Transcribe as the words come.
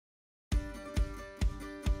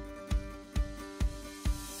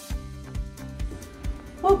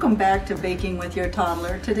Welcome back to Baking with Your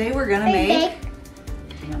Toddler. Today we're gonna make,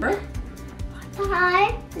 remember?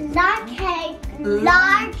 Pie, lard cake,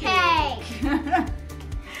 lard cake.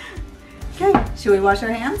 Okay, should we wash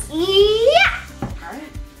our hands? Yeah. All right,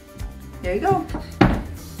 there you go.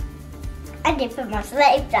 I did put my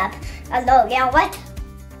sleeves up. I know, yeah, what?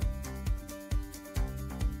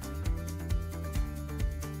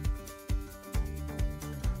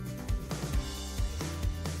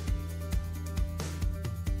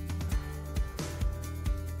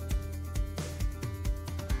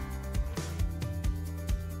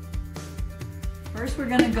 First we're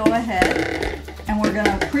gonna go ahead and we're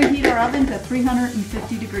gonna preheat our oven to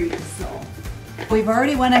 350 degrees. So we've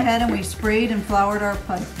already went ahead and we sprayed and floured our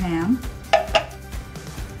pan.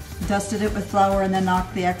 Dusted it with flour and then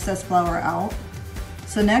knocked the excess flour out.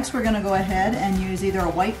 So next we're gonna go ahead and use either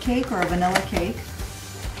a white cake or a vanilla cake.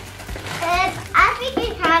 I think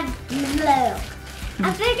it has blue.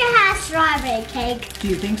 I think it has strawberry cake. Do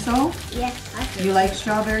you think so? Yes, I think. You like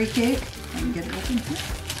strawberry cake? Let me get it open here.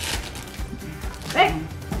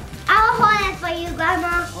 I'll hold it for you,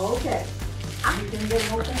 Grandma. Okay. You can get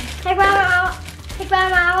it open. Hey,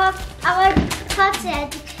 Grandma, I will touch it.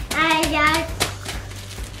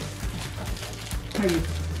 Are you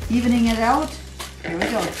evening it out? Here we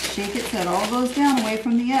go. Shake it so it all goes down away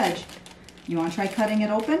from the edge. You want to try cutting it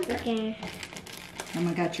open? Okay. And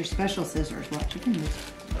we got your special scissors. Watch your fingers.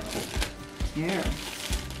 There.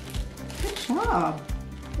 Good job.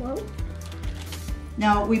 Whoa.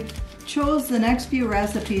 Now we chose the next few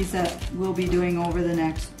recipes that we'll be doing over the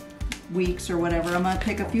next weeks or whatever. I'm going to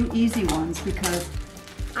pick a few easy ones because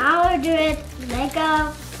I will do it like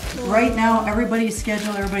a... Right now everybody's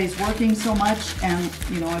scheduled, everybody's working so much, and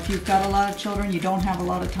you know, if you've got a lot of children, you don't have a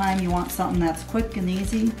lot of time, you want something that's quick and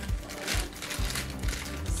easy.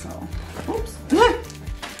 So, oops.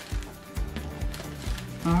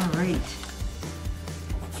 All right.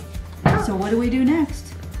 So what do we do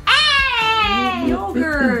next? Hey!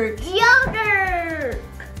 Yogurt. Yogurt!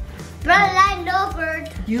 But I like yogurt.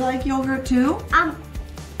 You like yogurt too?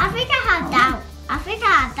 I think I have that one. I think I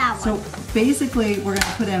have that one. So basically we're going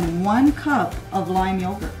to put in 1 cup of lime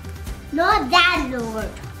yogurt. Not that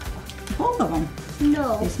yogurt. Both of them.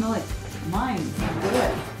 No. They smell like lime.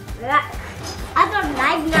 Good. I don't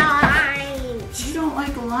like lime. You don't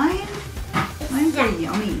like lime? Limes are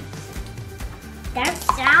yummy. They're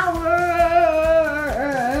sour.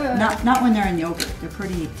 Not when they're in yogurt. They're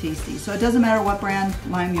pretty tasty. So it doesn't matter what brand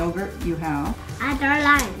lime yogurt you have. I don't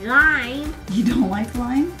like lime. You don't like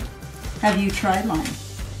lime? Have you tried lime?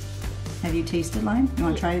 Have you tasted lime? You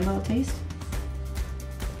want to try a little taste?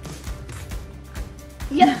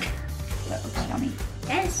 Yuck. That looks yummy.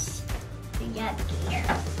 That's yucky.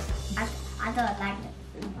 I don't like it.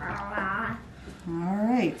 All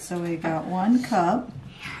right, so we got 1 cup.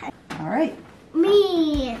 All right.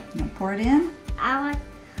 Me. Now pour it in. I want to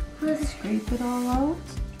Scrape it all out.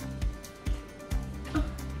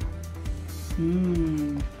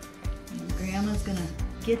 Grandma's gonna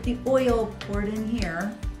get the oil poured in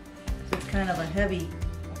here. It's kind of a heavy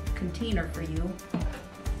container for you.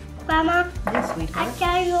 Grandma, Yes, I sweetheart.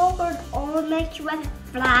 got yogurt all mixed with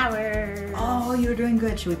flour. Oh, you're doing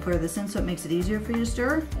good. Should we pour this in so it makes it easier for you to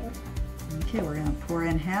stir? Okay, we're gonna pour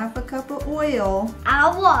in 1/2 cup of oil.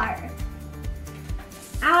 I'll water.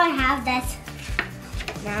 I'll have this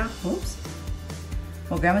now. Oops.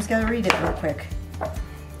 Well, Grandma's gotta read it real quick.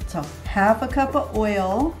 So 1/2 cup of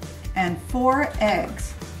oil and 4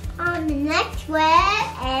 eggs. On the next one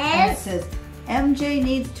And it is says MJ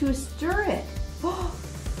needs to stir it. what?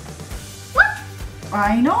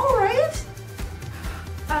 I know, right?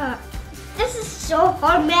 This is so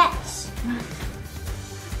hard mess.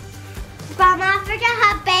 Grandma, I forgot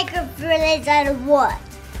how baker food is on wood.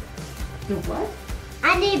 The what?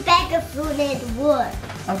 I need baker food in wood.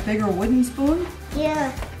 A bigger wooden spoon?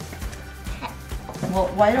 Yeah. Well,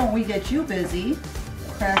 why don't we get you busy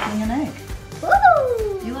cracking an egg?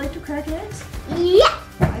 Woo! You like to crack eggs? Yeah.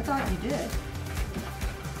 I thought you did.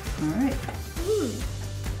 All right.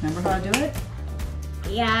 Remember how to do it?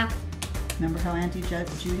 Yeah. Remember how Auntie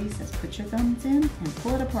Judy says, put your thumbs in and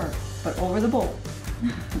pull it apart, but over the bowl.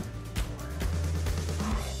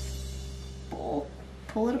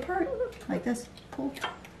 Pull it apart, like this. Pull.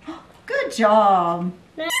 Good job.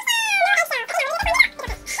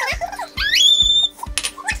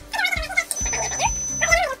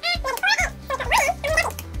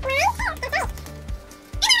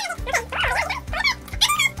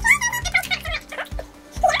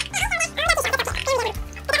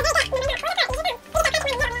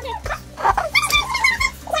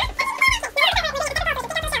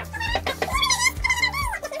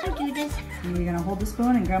 You're gonna hold the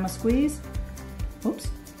spoon and Grandma squeeze. Oops.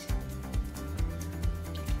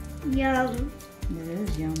 Yum. It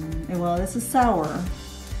is yum. Well, this is sour.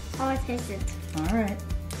 I want to taste it. All right.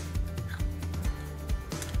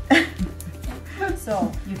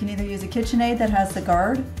 So you can either use a KitchenAid that has the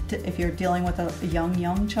guard if you're dealing with a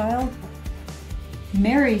young child.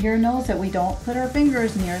 Mary here knows that we don't put our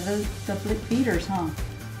fingers near the beaters, huh?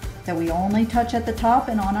 That we only touch at the top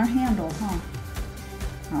and on our handle, huh?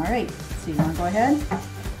 All right, so you wanna go ahead?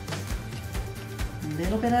 A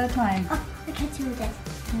little bit at a time. Oh, I can't do this.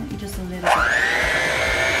 Yeah, just a little bit.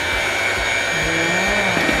 Yeah,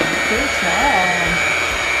 good job.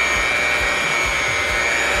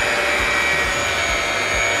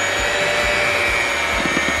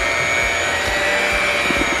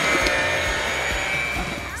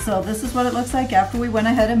 So this is what it looks like after we went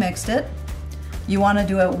ahead and mixed it. You want to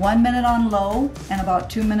do it 1 minute on low and about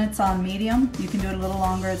 2 minutes on medium. You can do it a little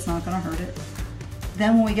longer, it's not going to hurt it.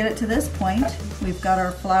 Then when we get it to this point, we've got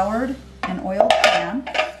our floured and oiled pan.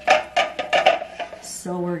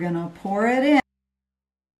 So we're going to pour it in.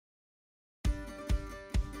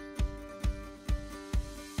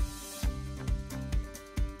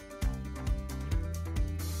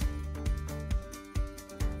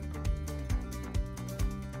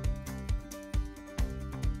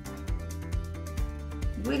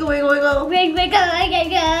 Wiggle, wiggle, wiggle. Wiggle, wiggle,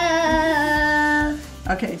 wiggle.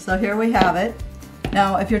 Okay, so here we have it.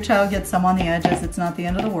 Now, if your child gets some on the edges, it's not the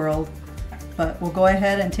end of the world. But we'll go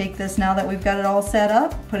ahead and take this now that we've got it all set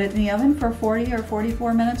up, put it in the oven for 40 or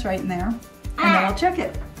 44 minutes right in there, and then we'll check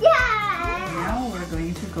it. Yeah! Now we're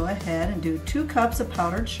going to go ahead and do 2 cups of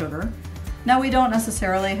powdered sugar. Now we don't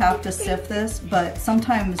necessarily have to sift this, but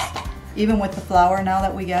sometimes even with the flour now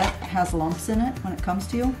that we get, it has lumps in it when it comes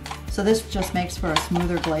to you. So this just makes for a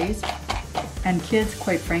smoother glaze. And kids,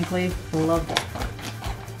 quite frankly, love this part.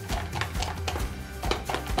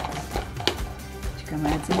 You gonna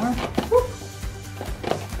add some more? Woo.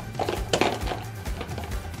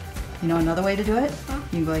 You know another way to do it? Huh?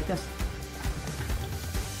 You can go like this.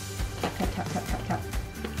 Tap, tap, tap, tap, tap.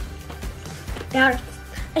 Now,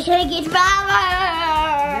 I should get flour.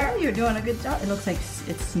 Yeah, you're doing a good job. It looks like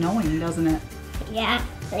it's snowing, doesn't it? Yeah,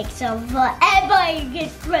 like so forever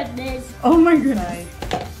gets goodness. Oh my goodness.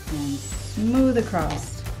 And smooth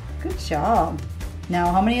across. Good job.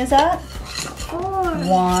 Now, how many is that? 4.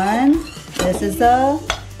 1. This is a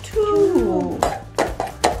 2.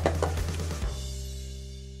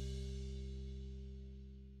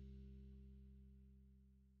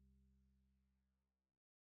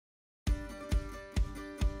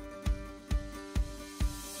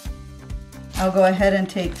 I'll go ahead and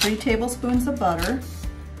take 3 tablespoons of butter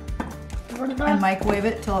and microwave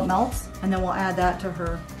it till it melts, and then we'll add that to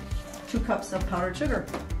her 2 cups of powdered sugar.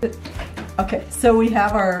 Okay, so we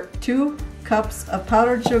have our 2 cups of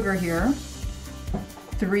powdered sugar here,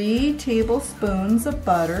 3 tablespoons of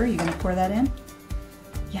butter. You gonna pour that in?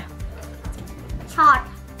 Yeah. It's hot.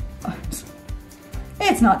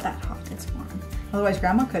 It's not that hot, it's warm. Otherwise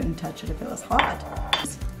Grandma couldn't touch it if it was hot.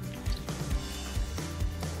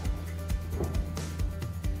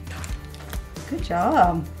 Good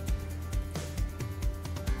job.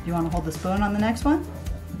 You want to hold the spoon on the next one?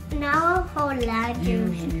 Now I'll hold that.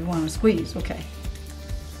 You want to squeeze, okay.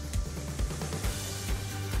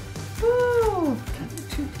 Ooh,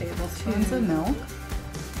 2 tablespoons of milk.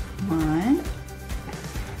 1,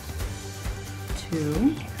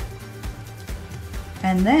 2,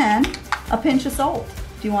 and then a pinch of salt.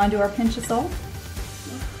 Do you want to do our pinch of salt?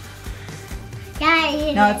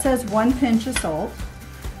 Yeah, Now it says 1 pinch of salt.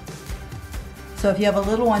 So if you have a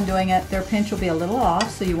little one doing it, their pinch will be a little off,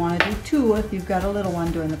 so you want to do 2 if you've got a little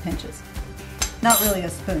one doing the pinches. Not really a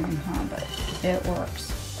spoon, huh, but it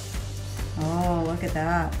works. Oh, look at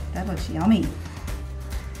that. That looks yummy.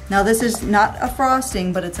 Now this is not a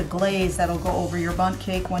frosting, but it's a glaze that'll go over your bundt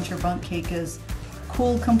cake once your bundt cake is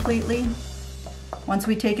cooled completely. Once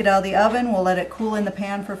we take it out of the oven, we'll let it cool in the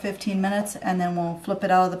pan for 15 minutes, and then we'll flip it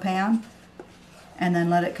out of the pan, and then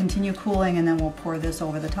let it continue cooling, and then we'll pour this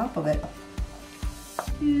over the top of it.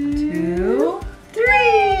 2,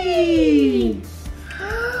 3!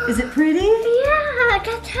 Is it pretty? Yeah, I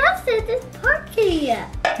can taste it. It's perky.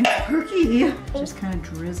 It's perky. Just kind of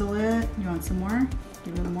drizzle it. You want some more?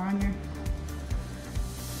 Give it a little more on your...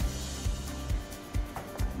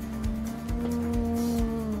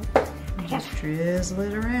 Just drizzle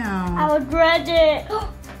it around. I regret it.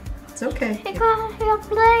 It's okay. I got a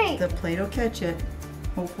plate. The plate will catch it,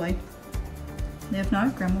 hopefully. If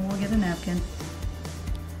not, Grandma will get a napkin.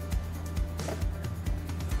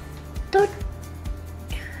 Don't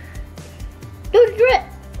drip.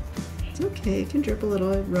 It's okay. Okay, it can drip a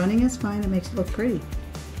little. Running is fine. It makes it look pretty.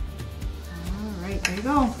 All right, there you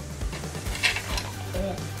go.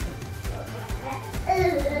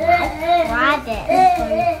 Try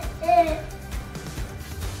this.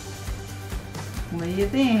 What do you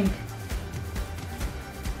think?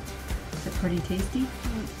 Is it pretty tasty?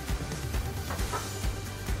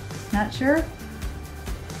 Not sure?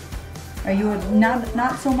 Are you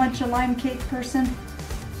not so much a lime cake person?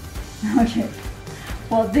 Okay.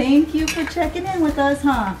 Well, thank you for checking in with us,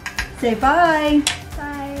 huh? Say bye.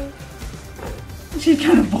 Bye. She's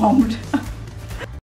kind of bummed.